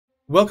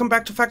Welcome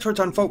back to Factory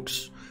Town,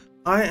 folks.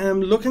 I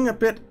am looking a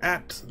bit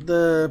at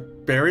the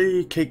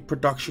berry cake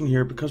production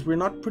here because we're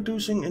not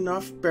producing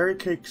enough berry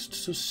cakes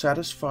to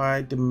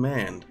satisfy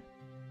demand.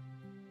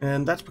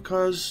 And that's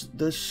because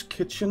this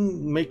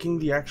kitchen making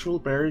the actual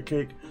berry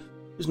cake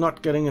is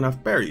not getting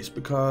enough berries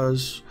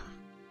because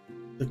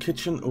the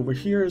kitchen over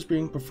here is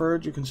being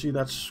preferred. You can see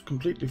that's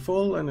completely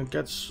full and it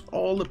gets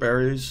all the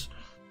berries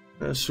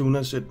as soon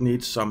as it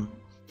needs some.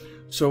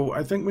 So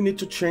I think we need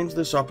to change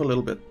this up a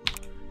little bit.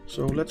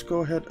 So let's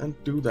go ahead and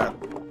do that.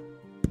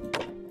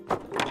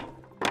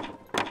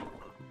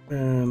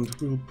 And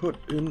we'll put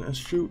in a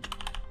chute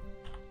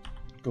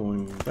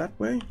going that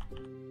way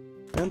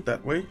and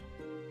that way.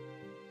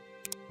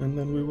 And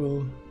then we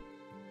will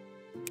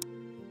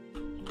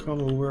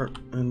come over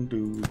and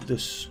do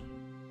this.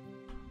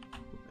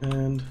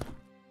 And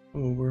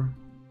come over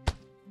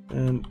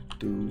and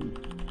do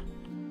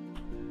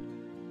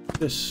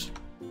this.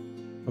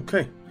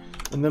 Okay.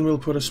 And then we'll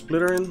put a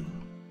splitter in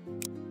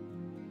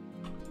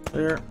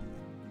there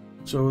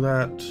so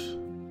that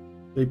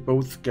they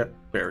both get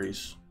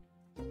berries.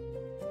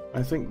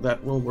 I think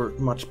that will work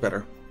much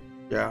better.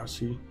 Yeah,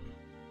 see,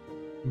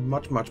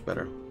 much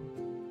better.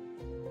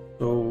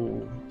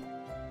 So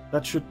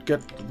that should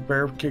get the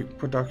berry cake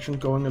production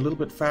going a little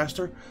bit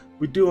faster.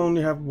 We do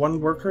only have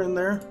one worker in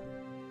there,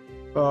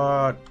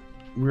 but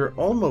we're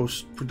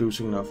almost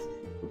producing enough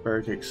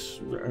berry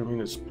cakes. I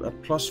mean, it's a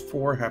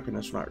 +4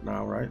 happiness right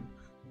now, right?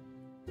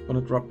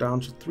 Gonna drop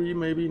down to 3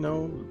 maybe.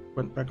 No,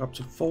 went back up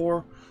to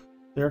 4.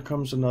 There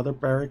comes another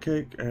berry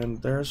cake and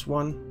there's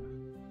one.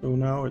 So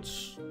now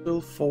it's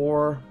still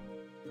 4.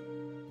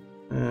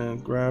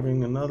 And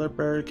grabbing another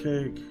berry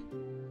cake.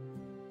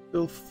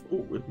 Still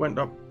oh, it went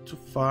up to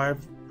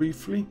 5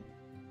 briefly.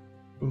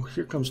 Oh,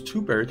 here comes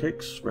 2 berry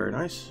cakes. Very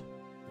nice.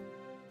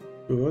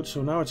 Good,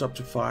 so now it's up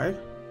to 5.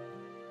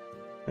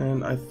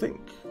 And I think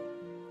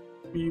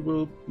we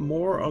will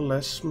more or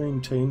less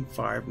maintain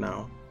 5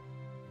 now.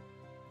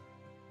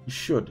 We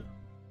should.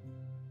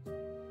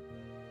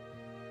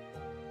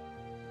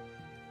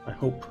 I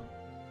hope.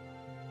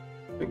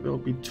 I think there'll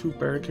be 2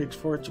 berry cakes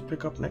for it to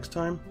pick up next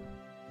time.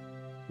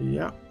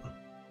 Yeah.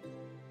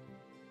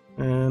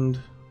 And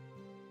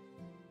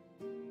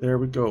there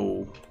we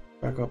go.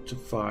 Back up to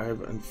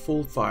 5 and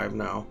full 5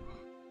 now.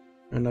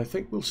 And I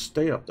think we'll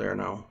stay up there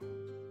now.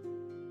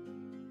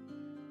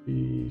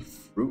 The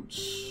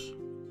fruits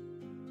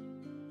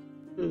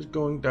is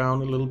going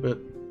down a little bit.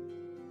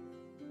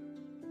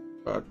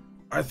 But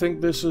I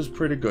think this is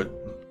pretty good.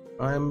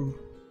 I'm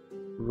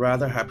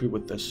rather happy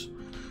with this.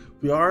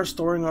 We are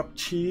storing up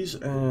cheese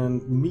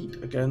and meat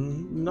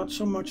again. Not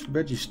so much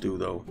veggie stew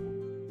though,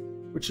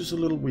 which is a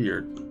little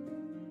weird.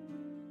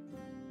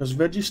 Because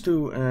veggie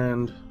stew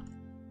and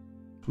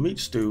meat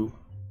stew,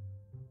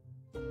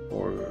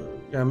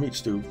 meat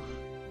stew,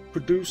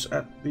 produce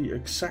at the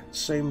exact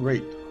same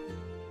rate.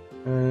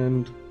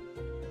 And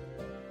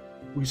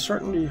we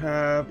certainly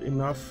have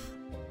enough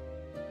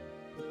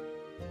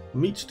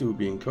meat stew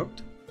being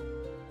cooked.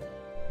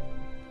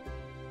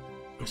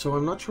 So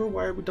I'm not sure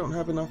why we don't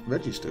have enough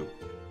veggie stew.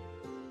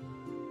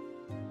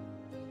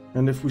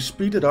 And if we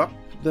speed it up,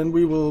 then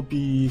we will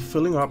be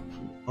filling up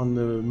on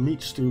the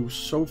meat stew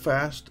so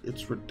fast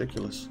it's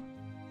ridiculous.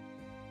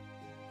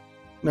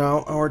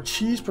 Now our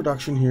cheese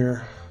production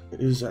here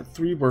is at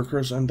 3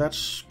 workers and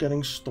that's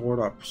getting stored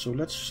up. So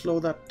let's slow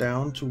that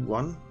down to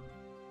 1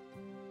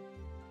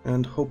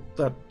 and hope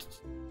that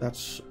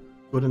that's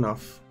good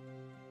enough.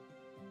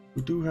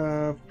 We do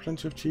have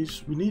plenty of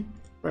cheese. We need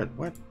bread.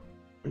 What?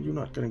 Are you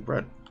not getting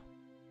bread?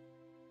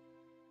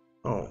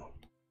 Oh.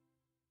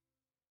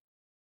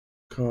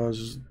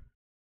 Because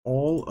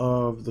all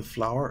of the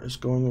flour is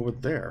going over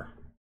there.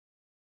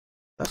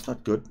 That's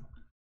not good.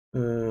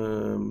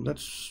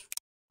 Let's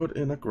put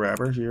in a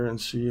grabber here and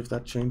see if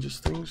that changes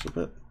things a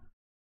bit.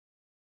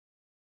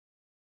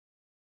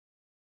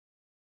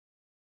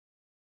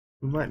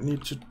 We might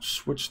need to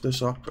switch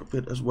this up a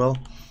bit as well.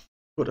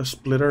 Put a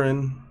splitter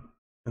in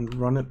and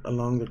run it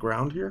along the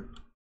ground here.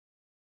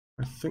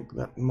 I think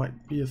that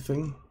might be a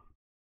thing.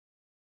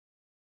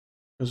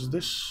 Because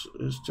this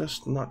is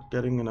just not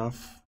getting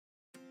enough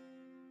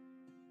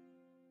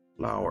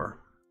flour.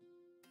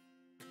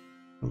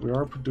 And we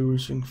are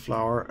producing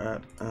flour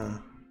at a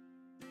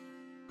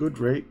good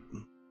rate.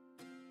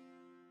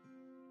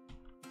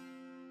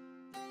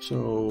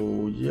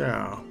 So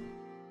yeah.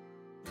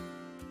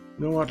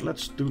 You know what,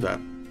 let's do that.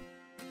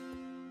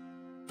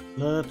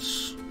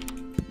 Let's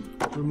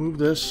remove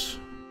this.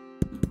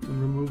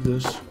 And remove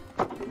this.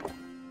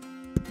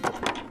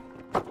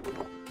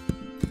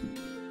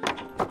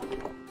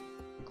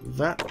 Like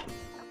that.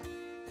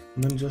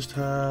 And then just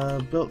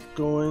have belt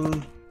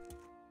going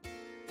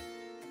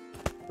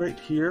right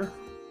here.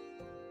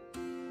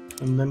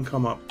 And then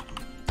come up.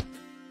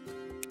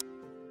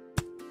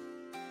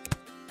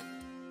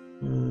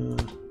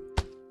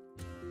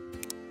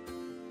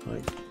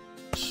 Like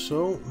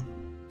so.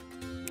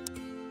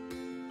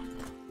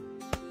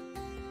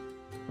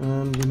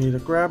 And we need a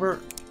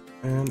grabber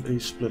and a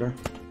splitter.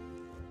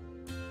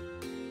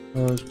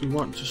 Because we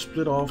want to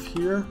split off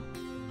here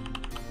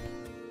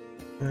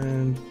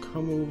and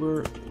come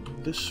over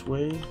this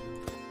way.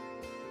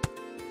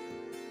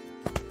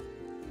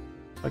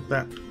 Like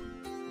that.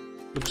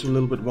 Looks a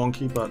little bit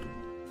wonky, but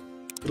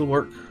it'll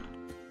work.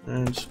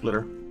 And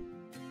splitter.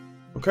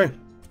 Okay.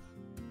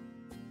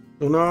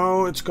 So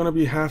now it's gonna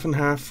be half and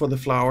half for the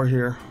flour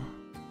here.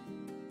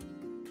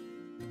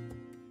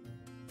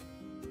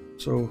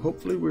 So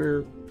hopefully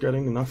we're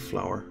getting enough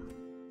flour.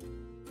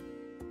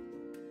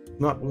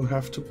 Not, we'll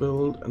have to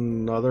build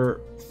another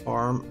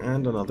farm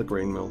and another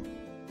grain mill.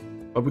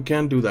 But we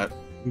can do that.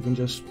 We can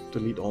just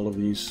delete all of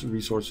these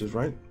resources,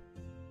 right?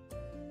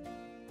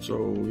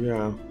 So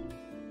yeah.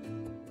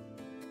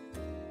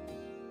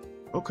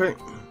 Okay.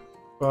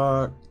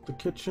 But the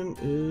kitchen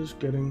is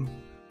getting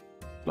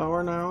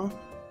flour now.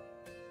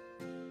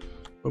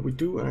 But we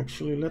do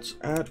actually, let's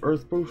add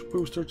earth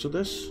booster to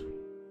this.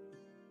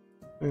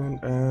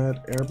 And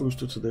add air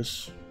booster to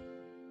this.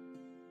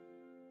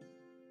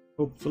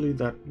 Hopefully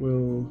that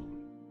will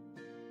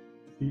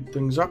speed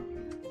things up.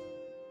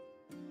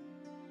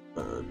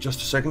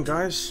 Just a second,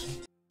 guys.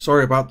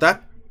 Sorry about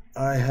that.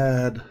 I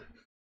had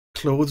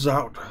clothes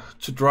out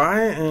to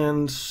dry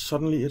and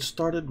suddenly it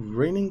started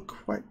raining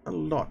quite a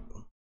lot.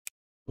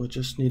 We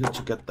just needed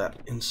to get that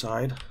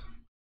inside.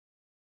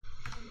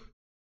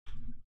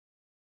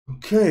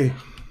 Okay.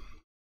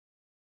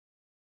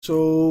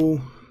 So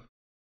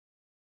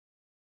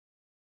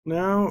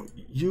now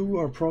you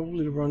are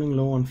probably running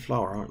low on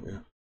flour, aren't you?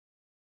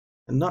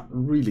 And not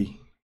really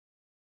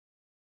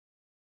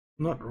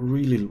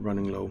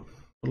running low,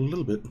 but a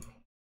little bit.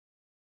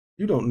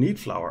 You don't need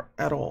flour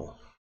at all.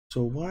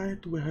 So why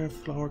do we have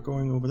flour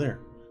going over there?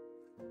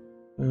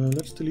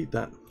 Let's delete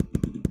that.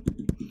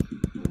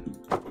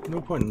 No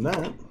point in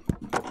that.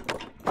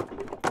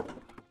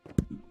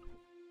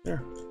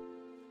 There.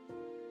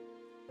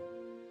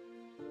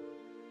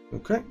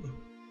 Okay.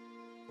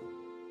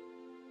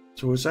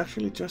 So it's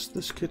actually just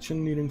this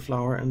kitchen needing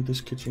flour and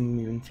this kitchen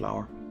needing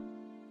flour.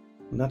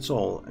 And that's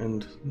all.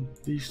 And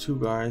these two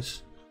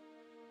guys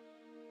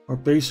are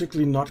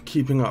basically not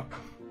keeping up.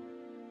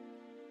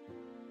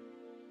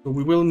 So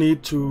we will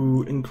need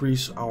to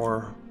increase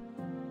our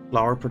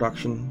flour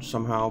production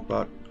somehow,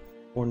 but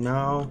for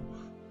now,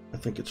 I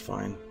think it's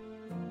fine.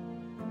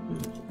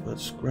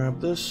 Let's grab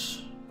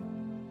this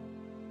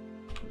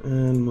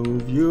and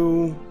move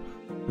you.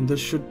 And this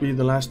should be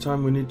the last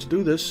time we need to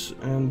do this,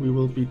 and we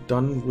will be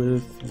done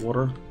with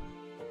water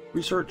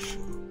research.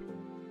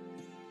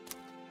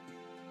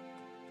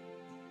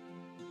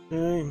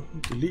 Okay,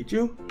 delete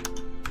you.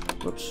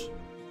 Whoops.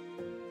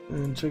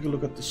 And take a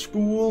look at the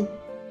school.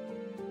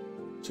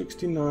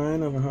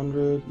 69 of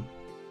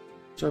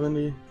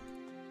 170.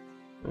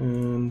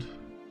 And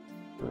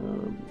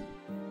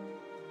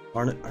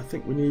darn it, I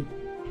think we need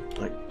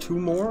like 2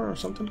 more or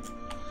something.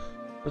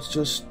 Let's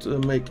just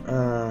make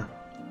a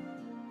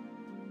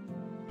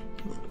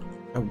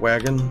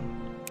wagon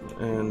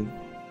and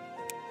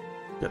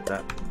get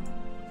that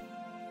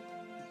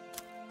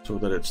so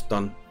that it's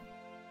done.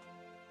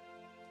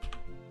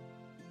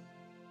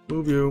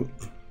 Move you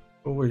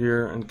over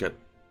here and get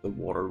the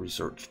water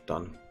research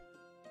done.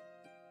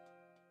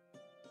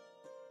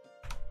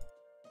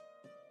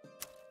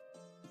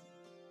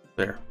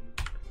 There.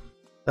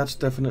 That's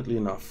definitely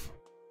enough.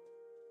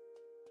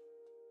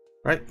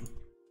 Right?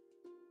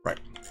 Right.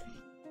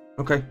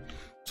 Okay.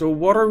 So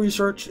water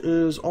research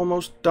is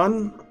almost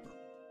done,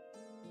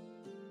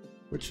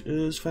 which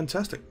is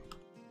fantastic.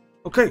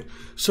 Okay,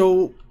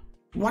 so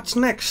what's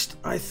next?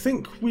 I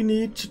think we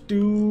need to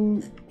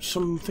do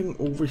something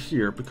over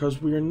here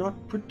because we are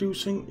not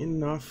producing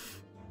enough.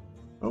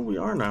 Oh, we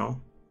are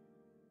now.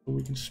 So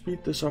we can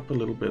speed this up a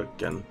little bit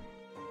again.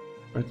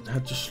 I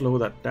had to slow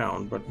that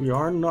down, but we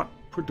are not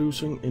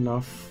producing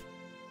enough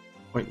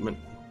ointment.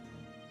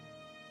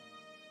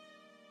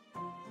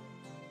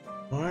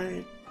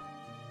 Why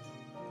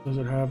does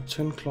it have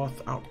 10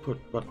 cloth output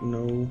but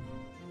no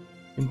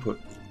input?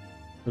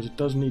 Because it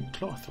does need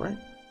cloth, right?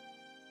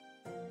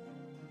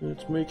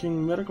 It's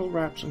making medical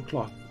wraps and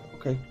cloth.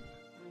 Okay.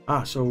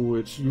 Ah, so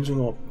it's using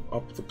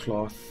up the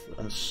cloth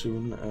as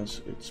soon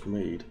as it's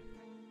made.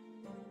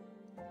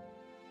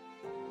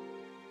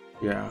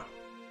 Yeah.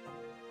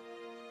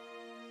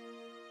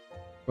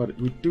 But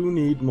we do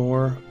need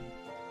more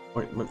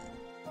ointment.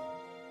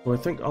 So I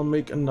think I'll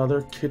make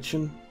another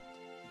kitchen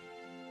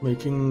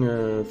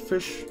making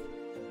fish,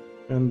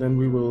 and then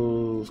we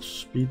will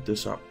speed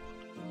this up.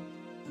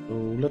 So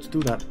let's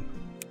do that.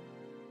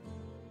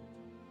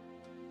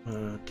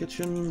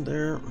 Kitchen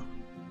there.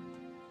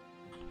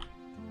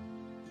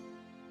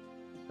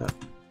 That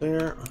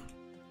there.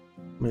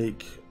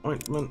 Make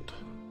ointment.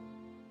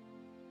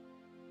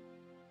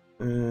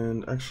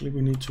 And actually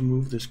we need to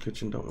move this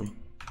kitchen, don't we?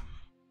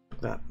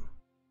 Like that.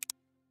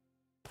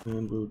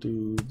 And we'll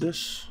do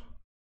this.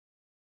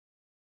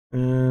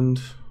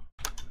 And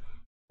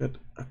get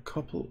a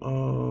couple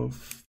of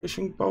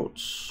fishing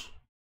boats.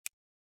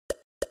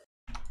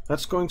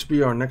 That's going to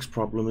be our next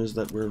problem, is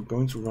that we're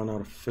going to run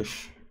out of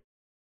fish.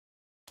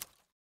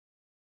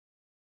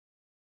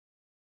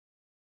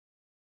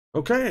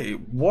 Okay,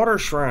 water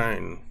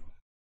shrine.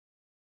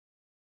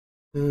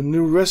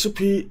 New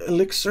recipe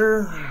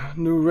elixir,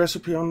 new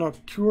recipe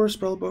unlocked cure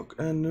spellbook,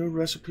 and new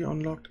recipe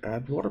unlocked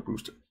add water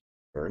booster.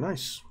 Very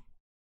nice.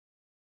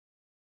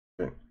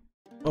 Okay.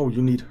 Oh,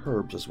 you need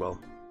herbs as well.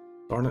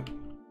 Darn it.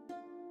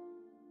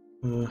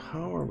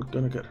 How are we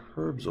gonna get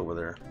herbs over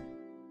there?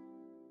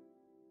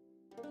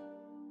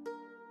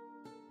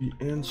 The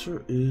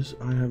answer is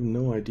I have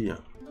no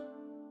idea.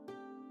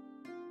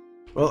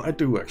 Well, I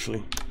do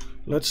actually.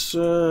 Let's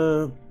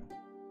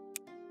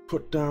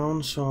put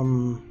down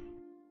some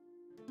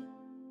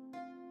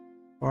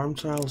farm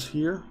tiles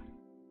here.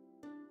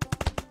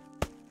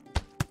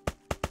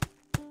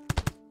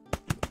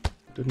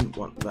 Didn't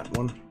want that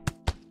one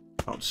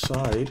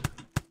outside.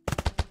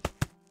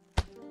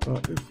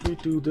 But if we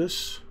do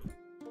this,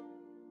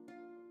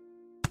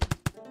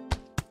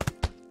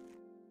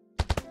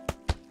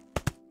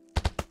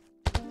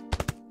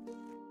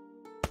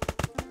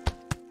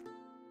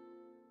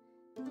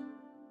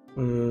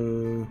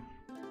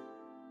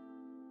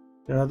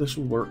 yeah, this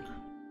will work.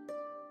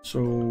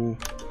 So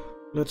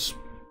let's,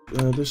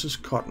 this is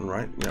cotton,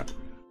 right? Yeah.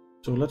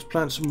 So let's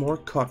plant some more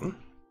cotton.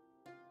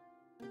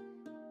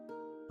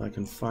 I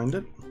can find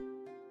it.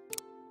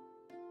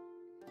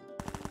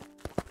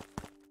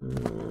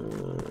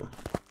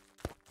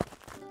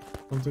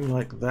 Something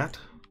like that.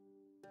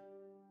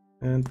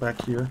 And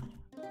back here,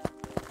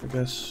 I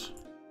guess,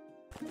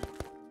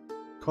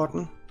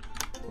 cotton.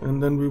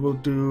 And then we will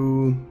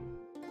do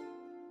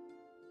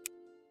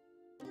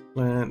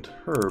plant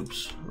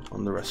herbs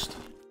on the rest.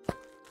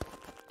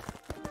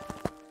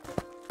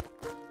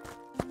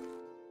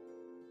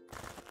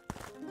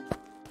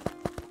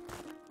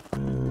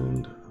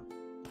 And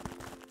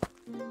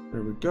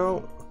there we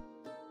go.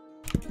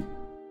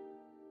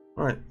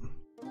 Alright.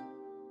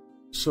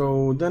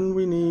 So then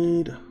we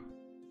need,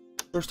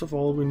 first of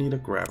all, we need a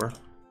grabber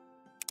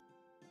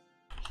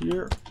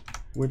here,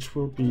 which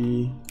will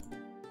be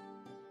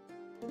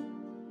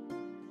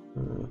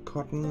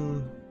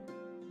cotton.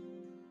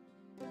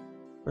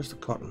 Where's the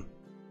cotton?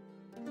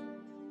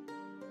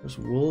 There's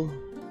wool.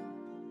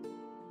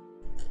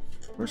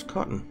 Where's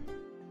cotton?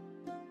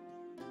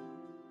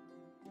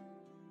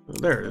 Oh,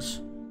 there it is.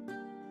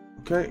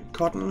 Okay,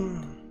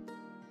 cotton.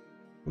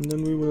 And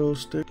then we will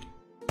stick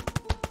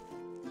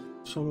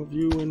some of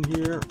you in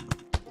here.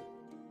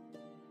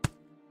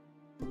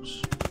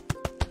 Oops.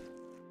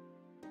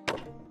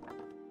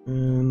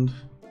 And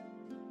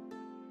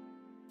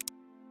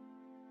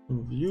some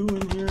of you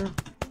in here.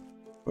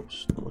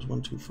 Oops, that was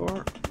one too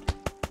far.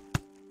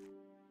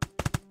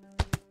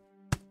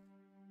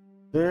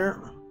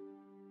 There.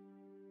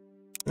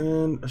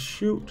 And a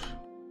chute.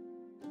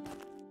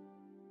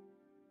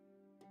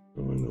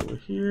 Going over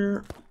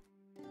here.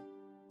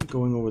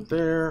 Going over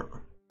there.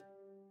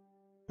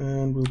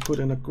 And we'll put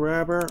in a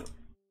grabber.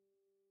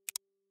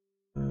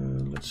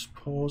 Let's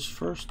pause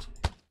first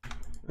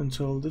and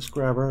tell this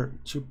grabber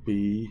to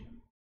be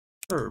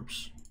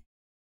herbs.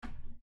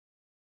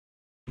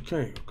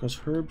 Okay,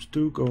 because herbs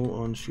do go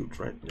on chutes,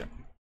 right? Yeah.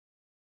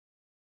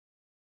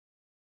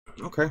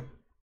 Okay.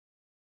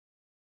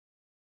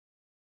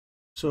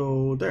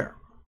 So there.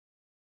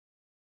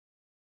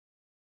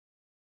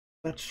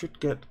 That should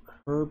get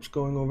herbs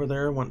going over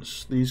there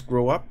once these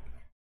grow up.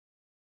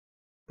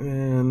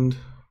 And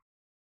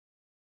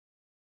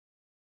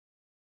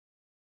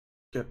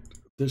get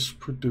this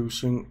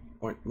producing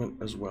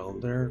ointment as well.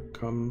 There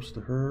comes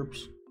the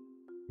herbs.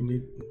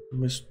 We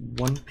missed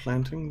one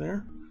planting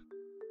there.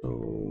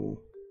 So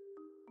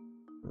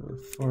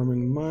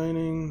farming,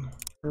 mining,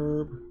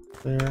 herb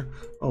there.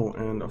 Oh,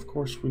 and of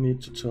course we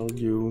need to tell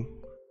you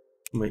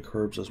to make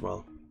herbs as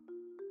well.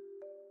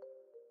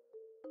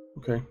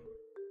 Okay.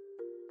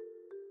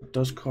 It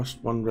does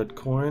cost 1 red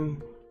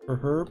coin per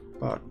herb,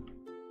 but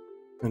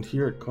and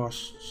here it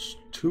costs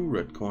 2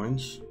 red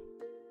coins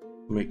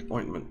to make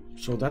ointment.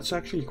 So that's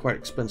actually quite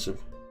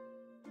expensive.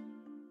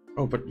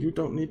 Oh, but you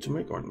don't need to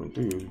make ointment,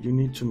 do you? You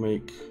need to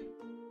make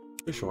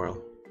fish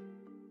oil.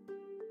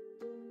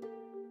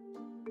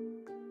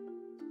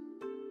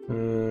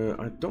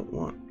 I don't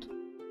want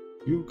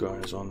you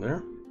guys on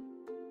there.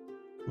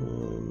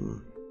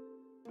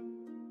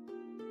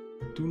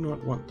 I do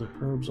not want the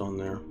herbs on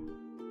there.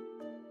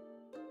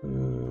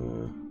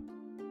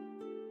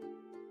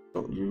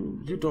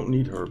 You don't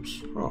need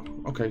herbs. Oh,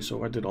 okay,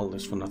 so I did all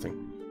this for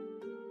nothing.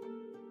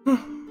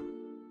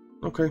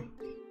 Okay.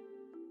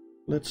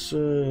 Let's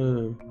delete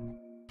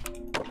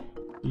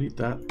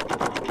that.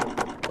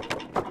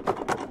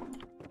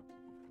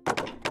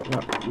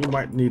 Yeah, we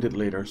might need it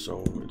later,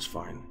 so it's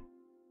fine.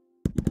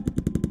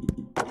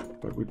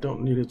 But we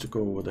don't need it to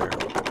go over there.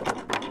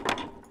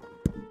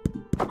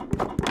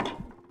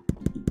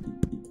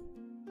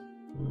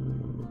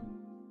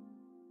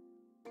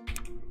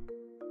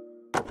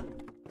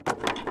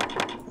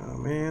 Oh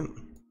man.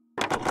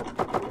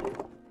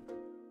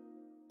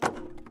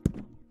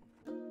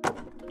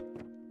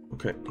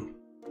 Okay.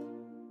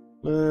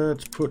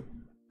 Let's put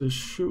the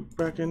chute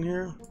back in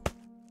here.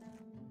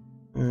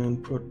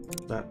 And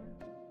put that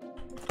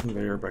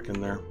conveyor back in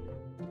there.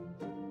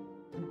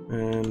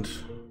 And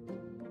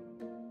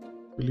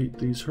delete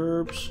these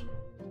herbs.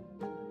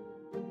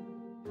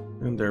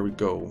 And there we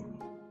go.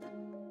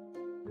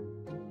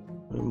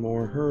 And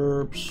more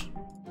herbs.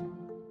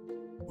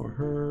 More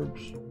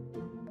herbs.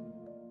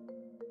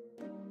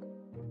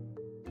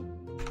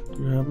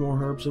 Do you have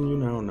more herbs in you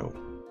now? No.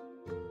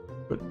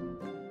 But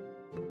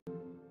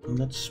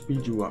let's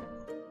speed you up.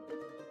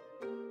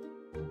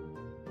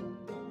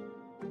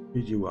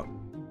 Speed you up.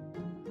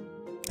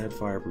 Add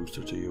fire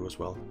booster to you as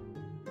well.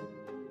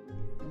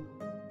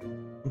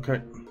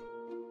 Okay.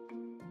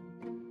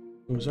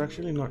 I was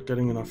actually not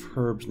getting enough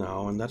herbs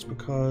now, and that's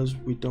because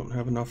we don't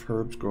have enough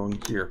herbs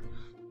growing here.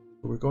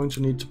 So we're going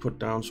to need to put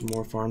down some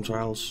more farm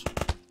tiles.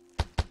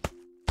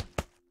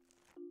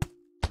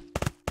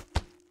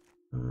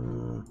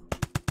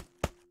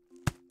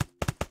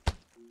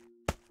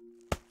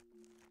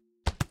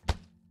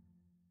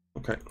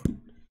 Okay.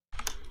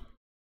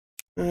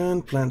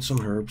 And plant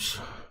some herbs.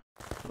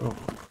 Oh,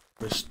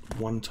 missed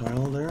one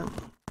tile there.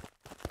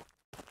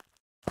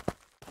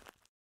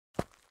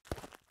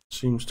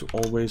 Seems to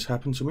always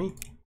happen to me.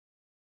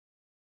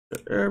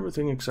 Get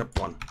everything except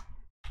one.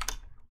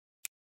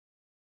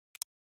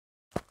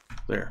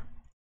 There.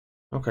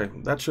 Okay,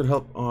 that should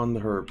help on the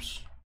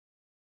herbs.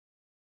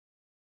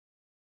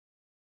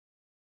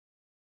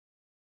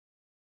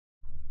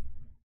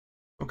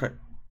 Okay.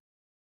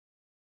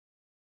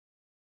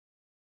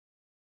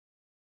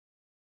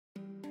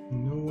 You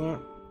know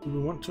what? Do we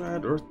want to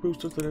add earth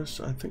booster to this?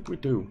 I think we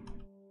do.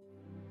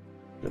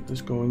 Get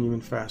this going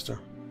even faster.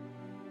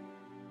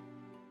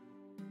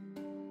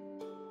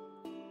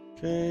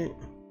 Okay.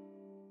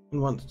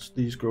 And once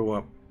these grow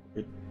up,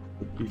 it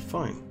would be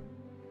fine.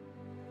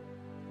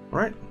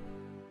 Alright.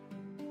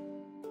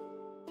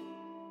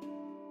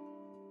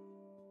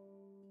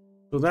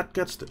 So that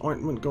gets the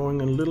ointment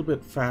going a little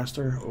bit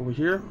faster over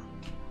here.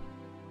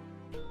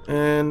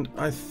 And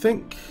I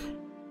think...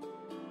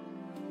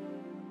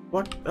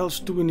 what else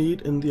do we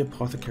need in the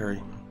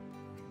apothecary?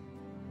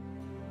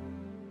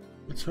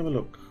 Let's have a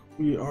look.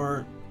 We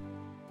are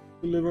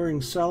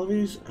delivering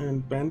salves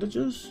and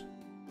bandages.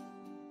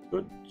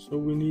 Good. So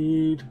we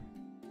need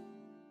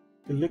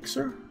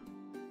elixir.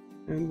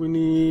 And we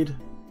need...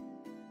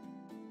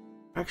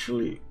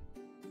 actually,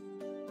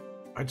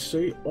 I'd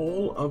say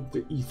all of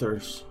the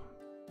ethers.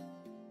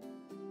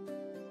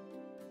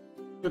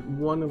 Get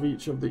one of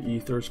each of the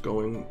ethers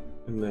going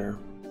in there.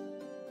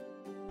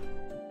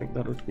 I think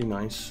that would be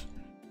nice.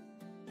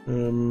 I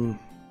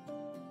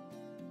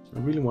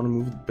really want to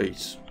move the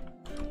base.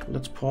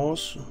 Let's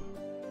pause.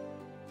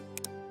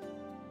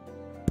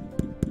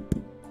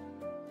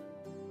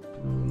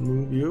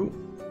 Move you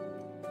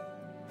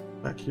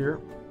back here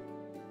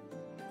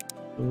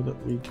so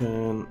that we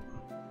can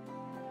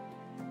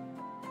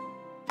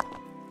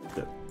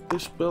get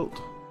this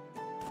built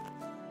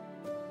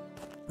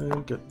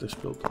and get this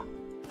built.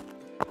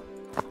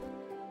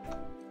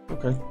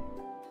 Okay.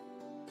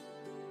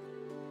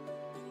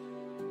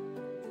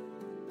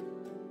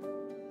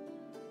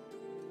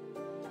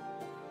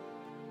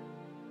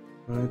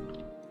 I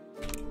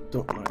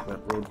don't like that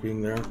road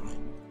being there.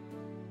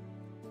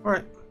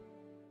 Alright.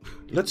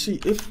 Let's see,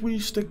 if we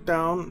stick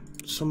down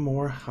some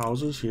more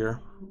houses here,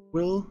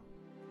 will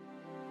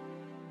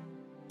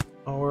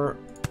our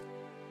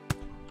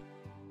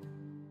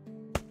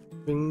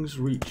things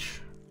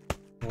reach?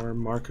 Our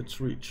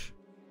markets reach?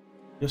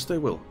 Yes, they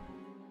will.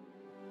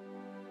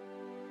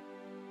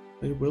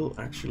 They will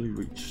actually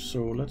reach,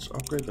 so let's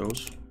upgrade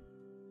those.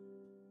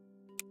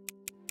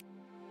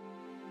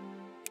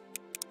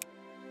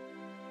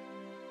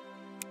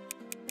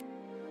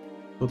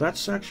 So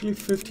that's actually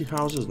 50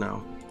 houses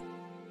now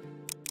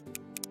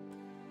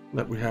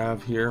that we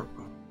have here.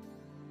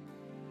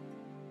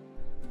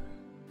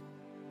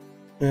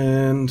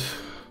 And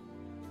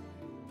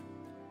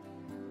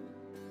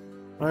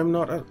I'm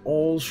not at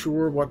all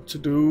sure what to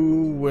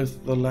do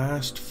with the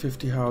last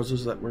 50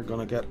 houses that we're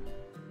gonna get.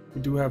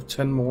 We do have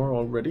 10 more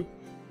already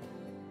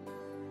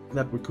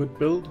that we could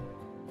build.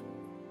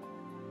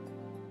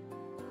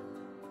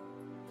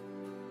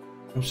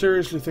 I'm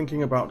seriously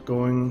thinking about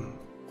going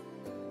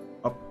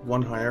up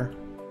one higher.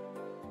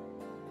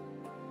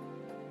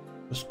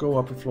 Just go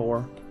up a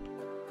floor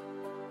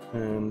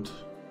and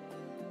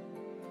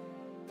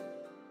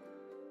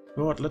you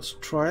know what, let's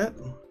try it.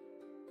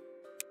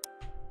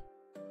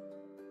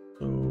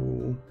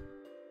 So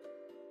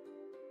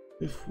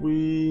if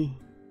we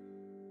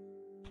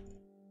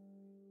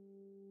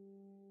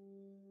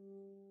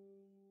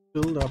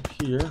build up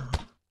here,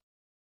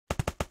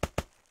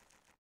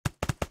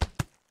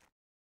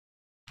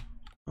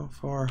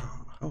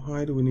 how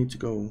high do we need to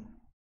go?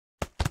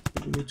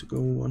 Do we need to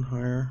go one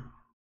higher?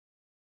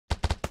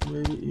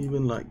 Maybe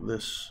even like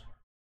this.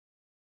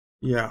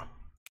 Yeah.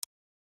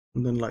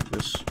 And then like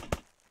this.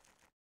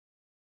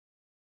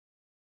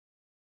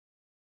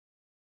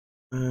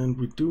 And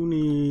we do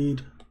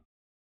need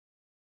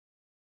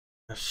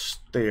a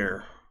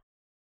stair.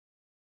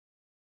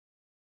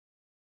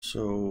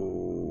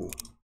 So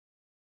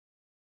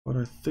what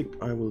I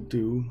think I will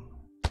do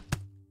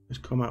is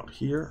come out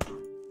here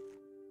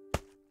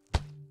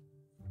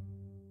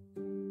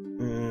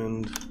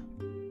and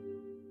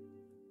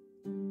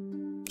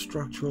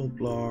structural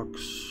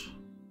blocks,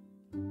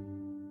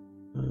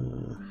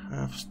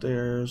 half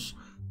stairs,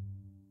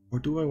 or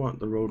do I want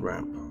the road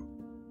ramp?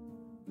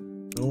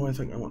 No, I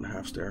think I want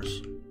half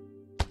stairs.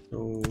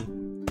 So,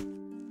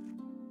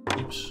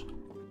 oops.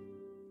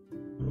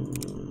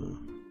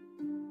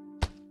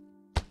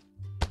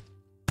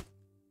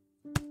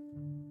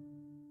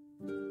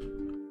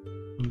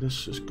 And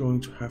this is going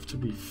to have to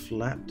be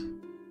flat.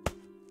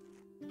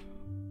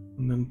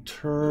 And then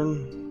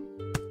turn.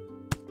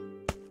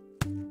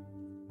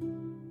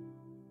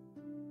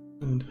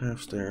 And half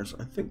stairs.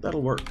 I think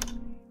that'll work.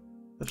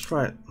 Let's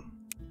try it.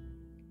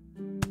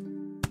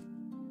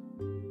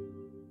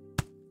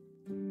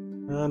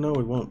 No,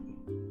 it won't.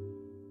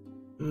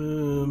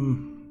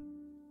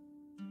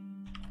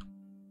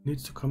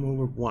 Needs to come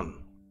over 1.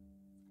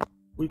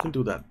 We can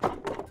do that.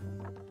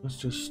 Let's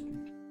just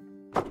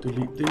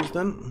delete these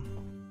then.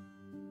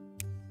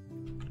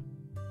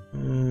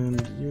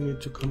 And you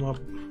need to come up.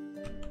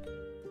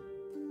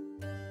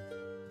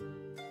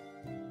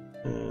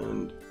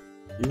 And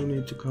you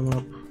need to come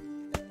up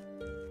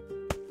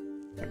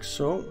like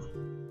so.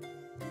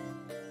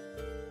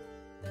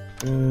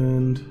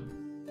 And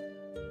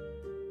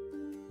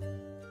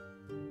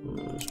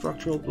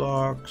structural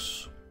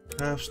blocks,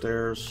 half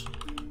stairs,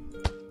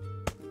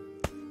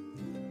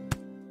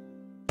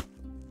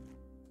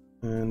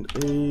 and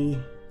a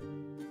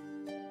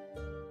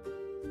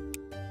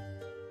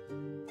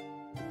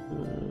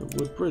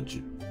wood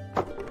bridge.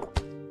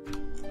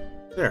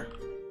 There.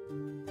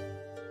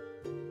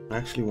 I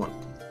actually want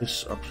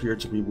this up here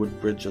to be wood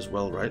bridge as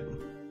well, right?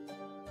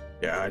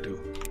 Yeah, I do.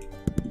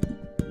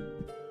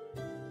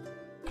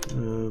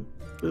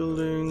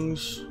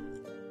 Buildings.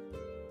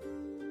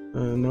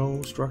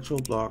 No, structural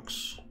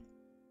blocks.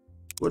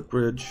 Wood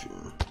bridge.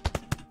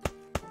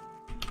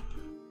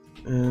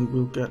 And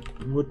we'll get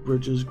wood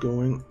bridges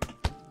going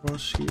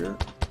across here.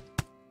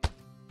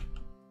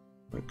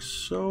 Like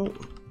so.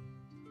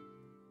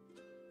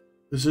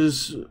 This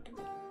is...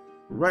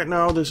 Right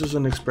now, this is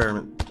an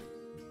experiment.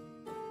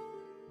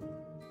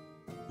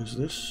 Is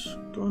this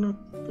gonna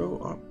go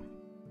up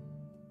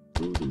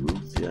through the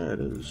roof? Yeah, it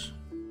is.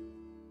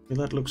 Okay,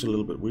 that looks a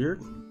little bit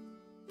weird.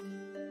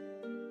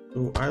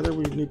 So either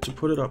we need to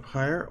put it up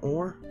higher,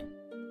 or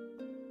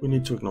we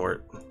need to ignore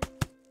it.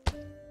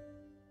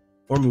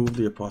 Or move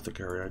the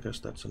apothecary. I guess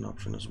that's an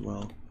option as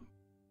well.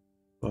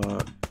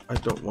 But I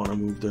don't want to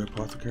move the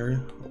apothecary,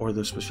 or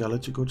the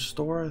specialty goods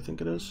store, I think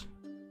it is.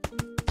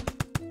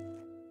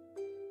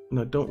 And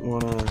I don't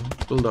want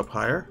to build up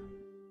higher.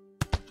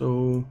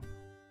 So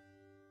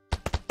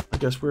I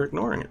guess we're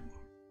ignoring it.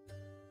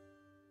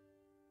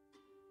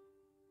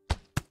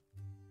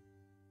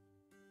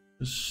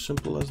 As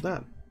simple as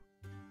that.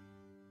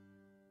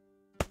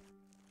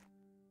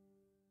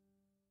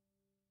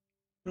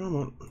 Come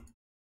on.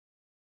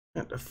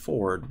 Can't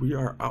afford. We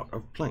are out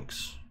of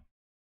planks.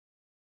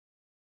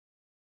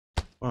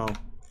 Wow.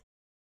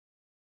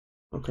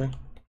 Okay.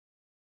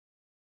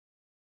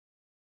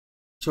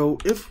 So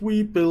if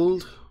we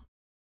build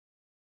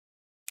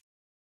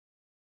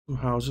some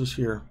houses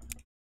here,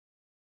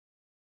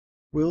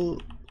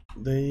 will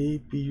they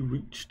be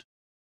reached?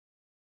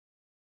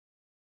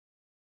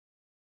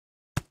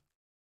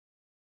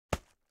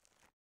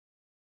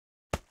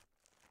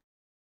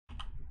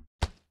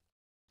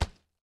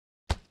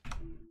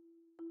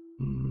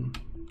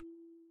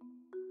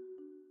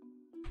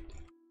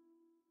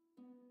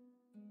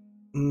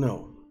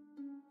 No.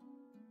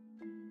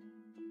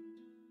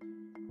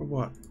 For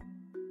what?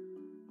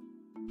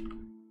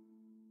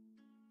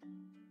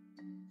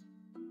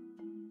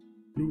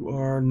 You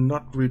are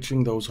not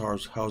reaching those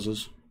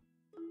houses.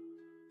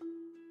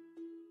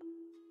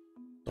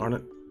 Darn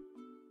it.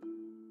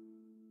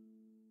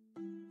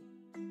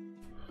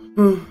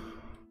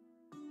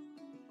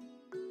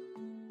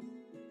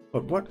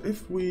 But what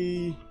if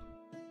we...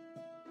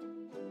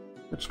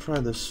 Let's try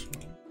this.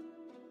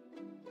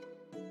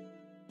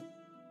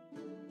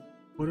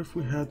 What if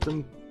we had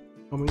them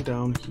coming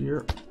down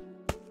here?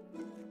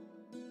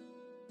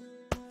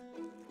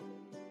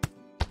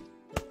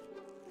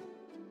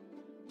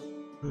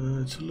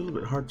 It's a little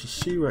bit hard to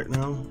see right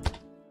now.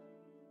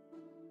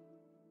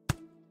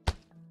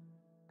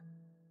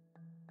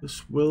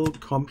 This will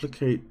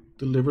complicate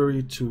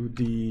delivery to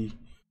the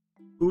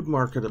food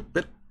market a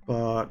bit,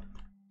 but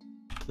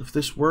if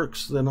this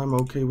works, then I'm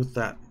okay with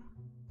that.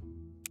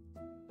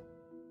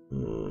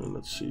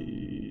 Let's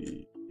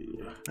see,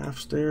 half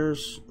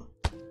stairs.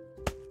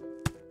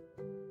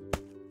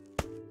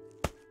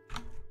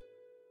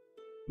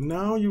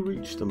 Now you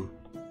reach them,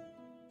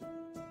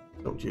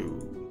 don't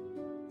you?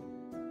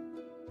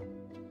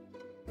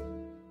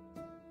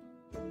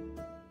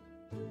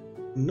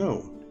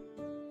 No.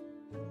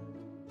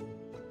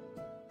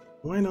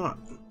 Why not?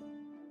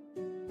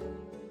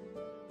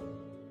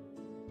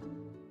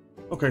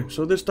 Okay,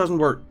 so this doesn't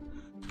work.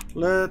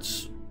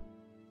 Let's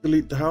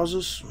delete the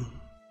houses.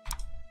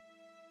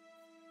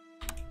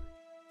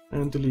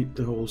 And delete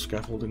the whole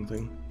scaffolding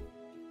thing.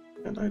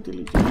 And I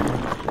delete it.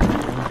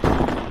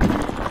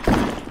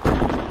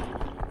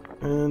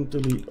 And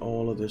delete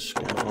all of this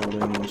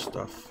scaffolding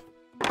stuff.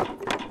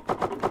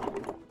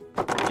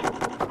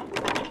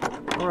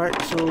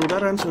 Alright, so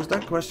that answers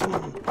that question.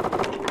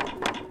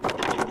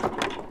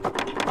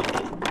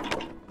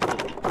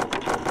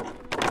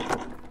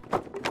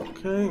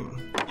 Okay.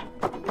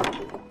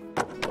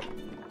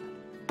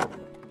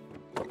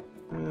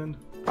 And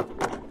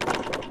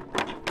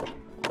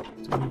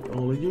delete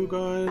all of you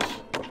guys.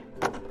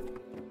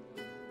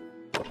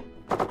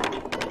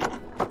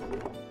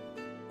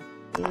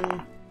 Okay.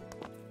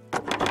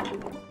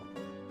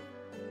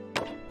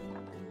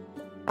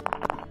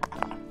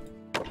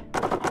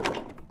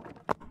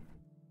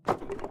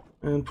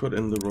 And put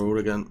in the road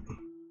again.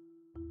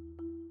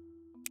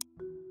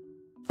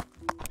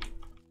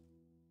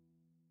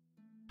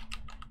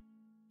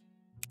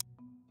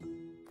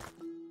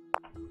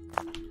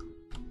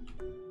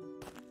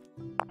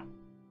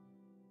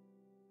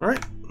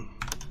 Alright.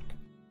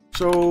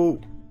 So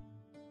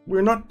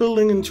we're not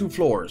building in 2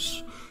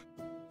 floors.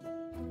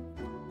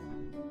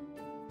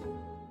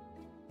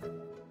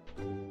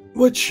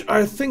 Which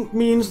I think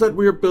means that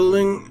we're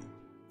building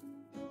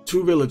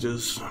 2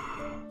 villages.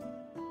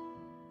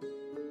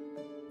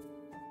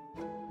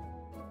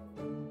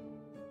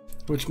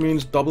 Which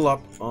means double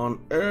up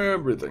on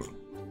everything.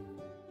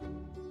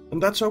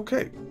 And that's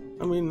okay.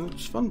 I mean,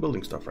 it's fun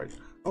building stuff, right?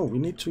 Oh, we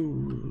need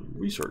to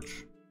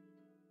research.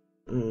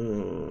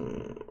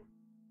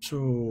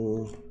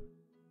 So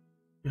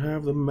you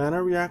have the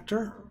mana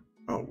reactor.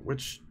 Oh,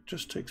 which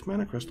just takes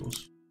mana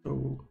crystals.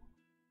 So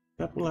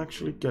that will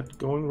actually get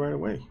going right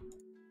away.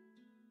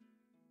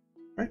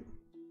 Right?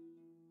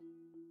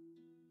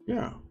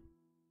 Yeah.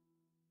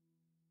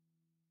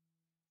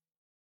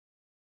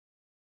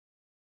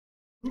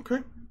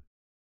 Okay.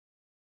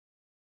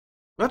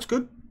 That's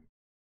good.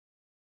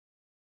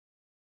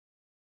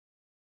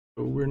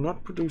 So we're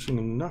not producing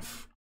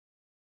enough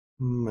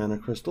mana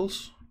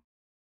crystals.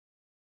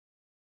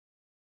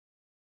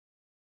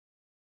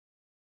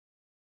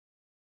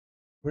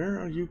 Where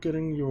are you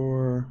getting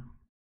your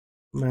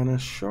mana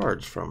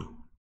shards from?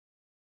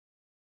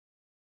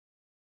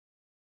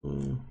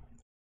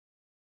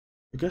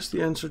 I guess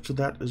the answer to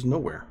that is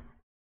nowhere.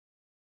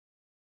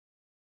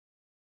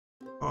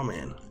 Oh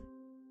man.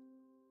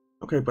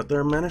 Okay, but there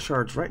are mana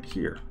shards right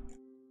here.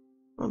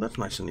 Oh, that's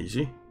nice and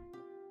easy.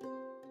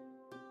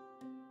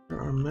 There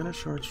are mana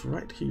shards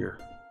right here.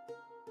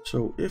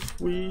 So if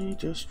we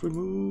just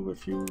remove a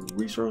few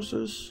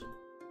resources.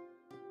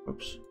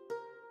 Oops.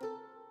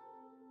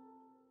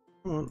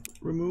 Come on,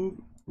 remove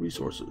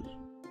resources.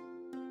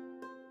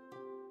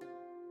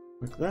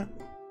 Like that.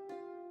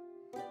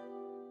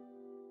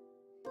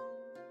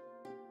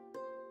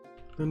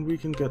 Then we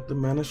can get the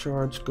mana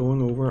shards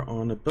going over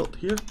on a belt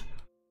here.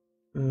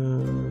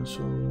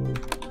 So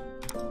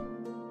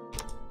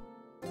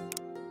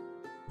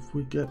if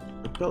we get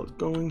a belt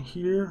going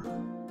here,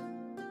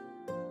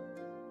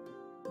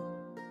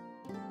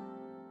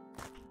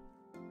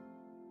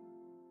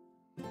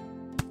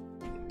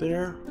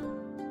 there,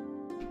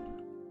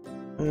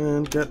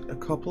 and get a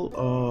couple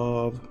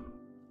of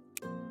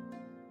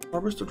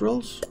harvester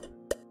drills,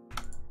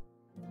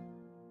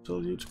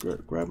 tell you to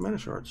grab mana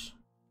shards.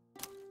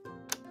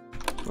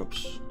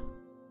 Oops.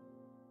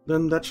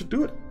 Then that should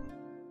do it.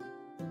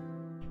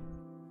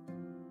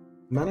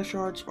 Mana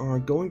shards are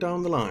going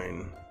down the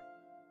line.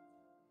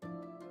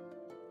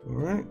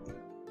 Alright.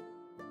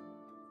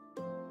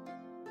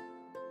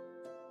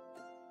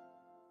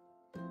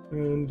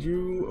 And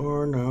you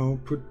are now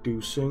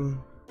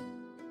producing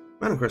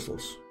mana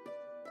crystals.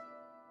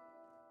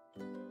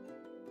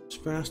 As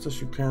fast as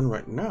you can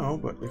right now,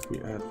 but if we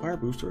add fire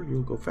booster,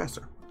 you'll go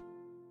faster.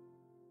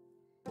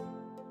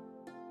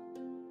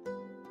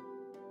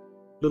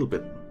 Little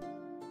bit.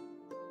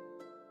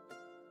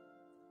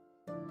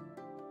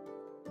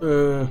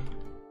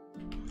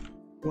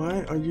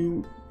 Why are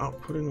you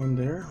outputting on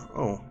there?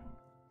 Oh.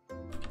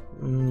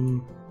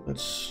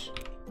 Let's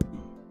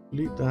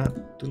delete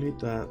that, delete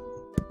that.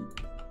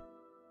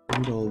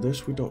 Delete all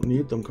this. We don't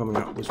need them coming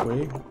out this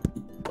way.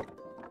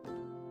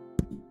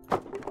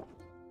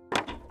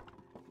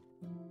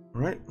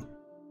 Alright.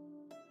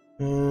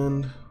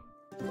 And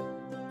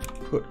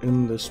put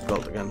in this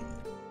belt again.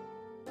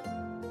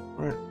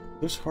 Alright.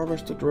 This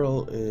harvester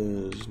drill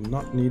is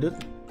not needed.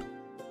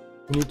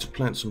 We need to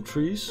plant some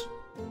trees.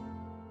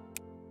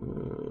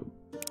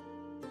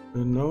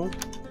 No.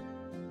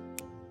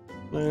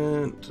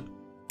 Plant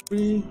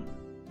tree.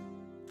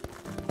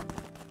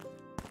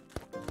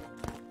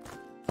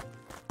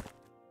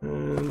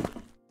 And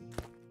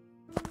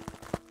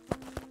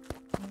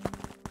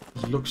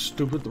it looks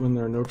stupid when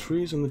there are no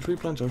trees in the tree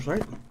planters,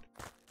 right?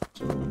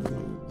 So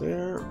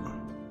there.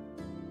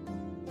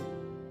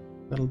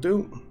 That'll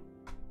do.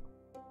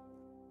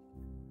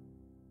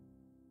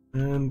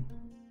 And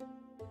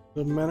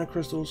the mana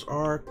crystals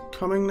are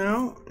coming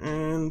now,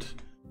 and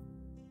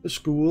the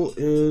school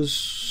is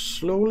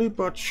slowly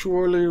but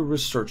surely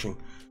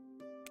researching.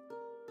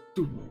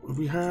 Do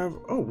we have...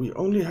 oh, we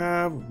only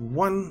have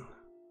one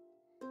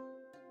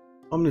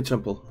Omni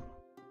Temple.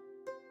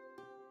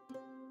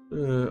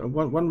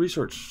 one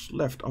research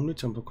left.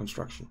 Omni-temple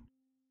construction.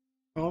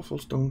 Powerful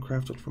stone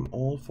crafted from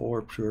all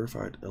 4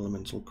 purified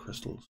elemental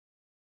crystals.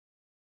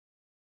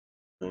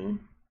 Okay.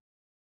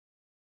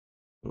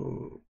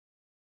 So,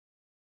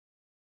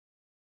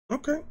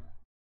 okay.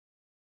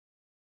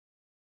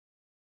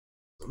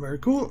 Very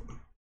cool.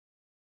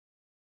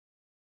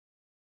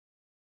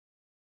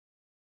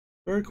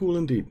 Very cool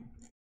indeed.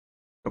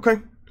 Okay.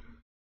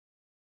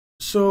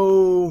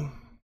 So,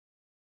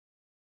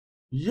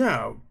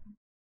 yeah.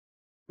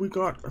 We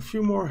got a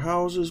few more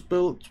houses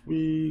built.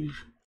 We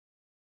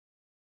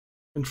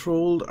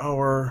controlled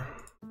our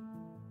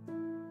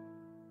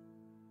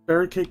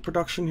berry cake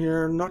production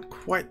here. Not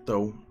quite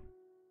though.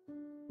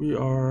 We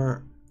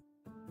are,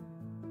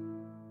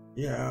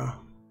 yeah,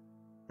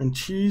 and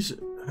cheese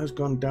has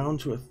gone down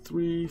to a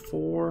 3,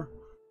 4.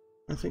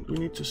 I think we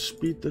need to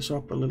speed this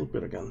up a little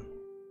bit again.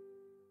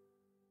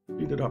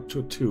 Speed it up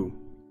to a 2.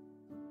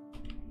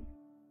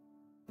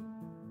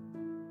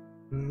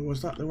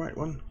 Was that the right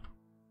one?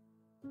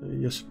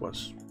 Yes, it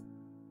was.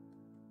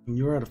 And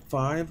you're at a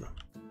 5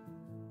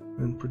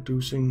 and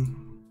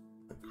producing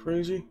like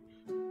crazy.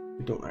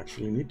 You don't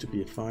actually need to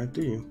be at 5,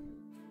 do you?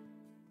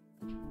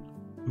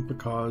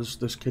 Because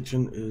this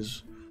kitchen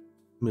is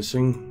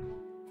missing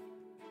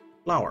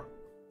flour.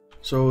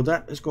 So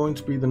that is going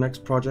to be the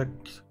next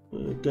project.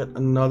 Get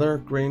another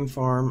grain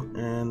farm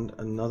and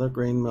another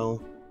grain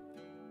mill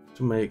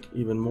to make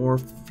even more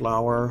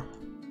flour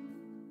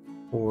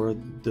for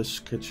this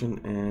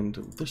kitchen and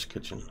this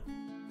kitchen.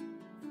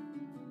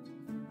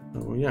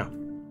 So yeah.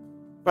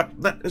 But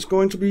that is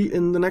going to be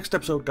in the next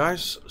episode,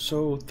 guys.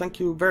 So thank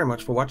you very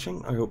much for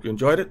watching. I hope you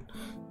enjoyed it.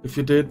 If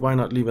you did, why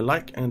not leave a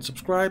like and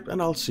subscribe,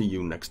 and I'll see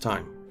you next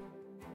time.